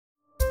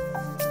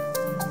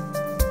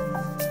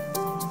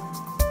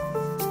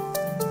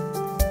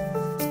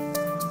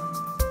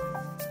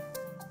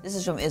This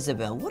is from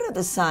Isabel. What are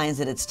the signs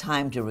that it's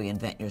time to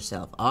reinvent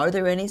yourself? Are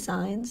there any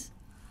signs?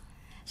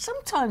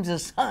 Sometimes the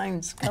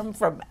signs come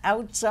from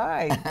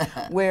outside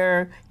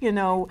where, you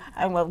know,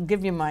 I will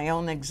give you my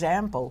own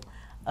example.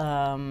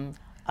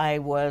 I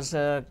was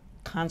a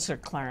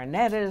concert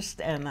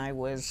clarinetist and I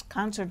was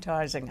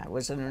concertizing. I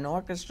was in an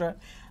orchestra.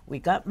 We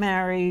got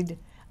married.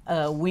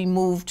 We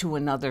moved to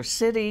another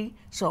city,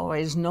 so I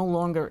was no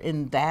longer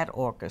in that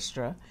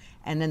orchestra.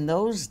 And in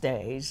those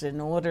days,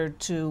 in order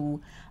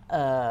to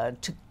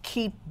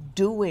keep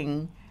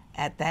doing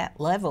at that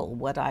level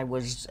what I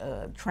was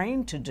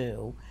trained to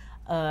do,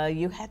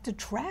 you had to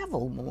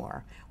travel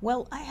more.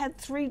 Well, I had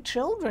 3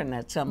 children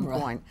at some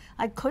point.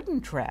 I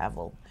couldn't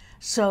travel.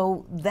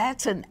 So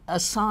that's a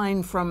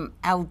sign from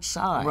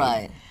outside.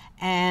 Right.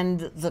 And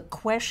the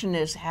question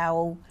is,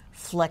 how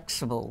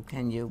flexible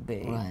can you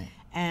be? Right.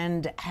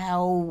 And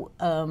how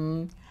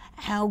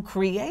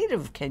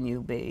creative can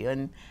you be?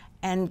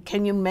 And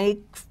can you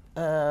make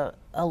a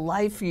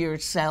life for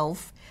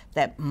yourself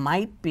that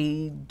might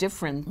be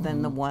different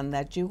than the one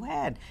that you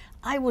had?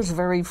 I was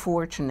very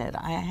fortunate.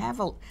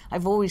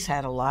 I've always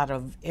had a lot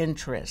of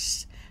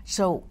interests.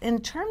 So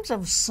in terms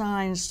of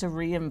signs to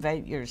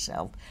reinvent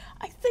yourself,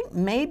 I think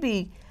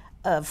maybe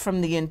from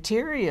the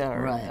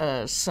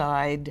interior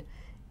side,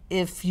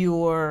 if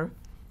you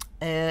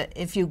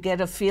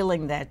get a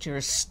feeling that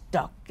you're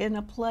stuck in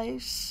a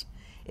place,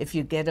 if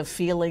you get a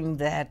feeling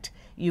that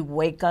you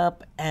wake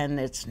up and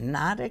it's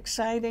not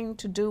exciting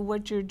to do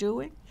what you're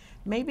doing,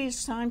 maybe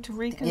it's time to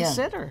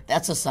reconsider. Yeah,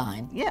 that's a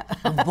sign. Yeah.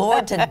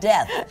 Bored to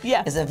death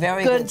is a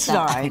very good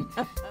sign.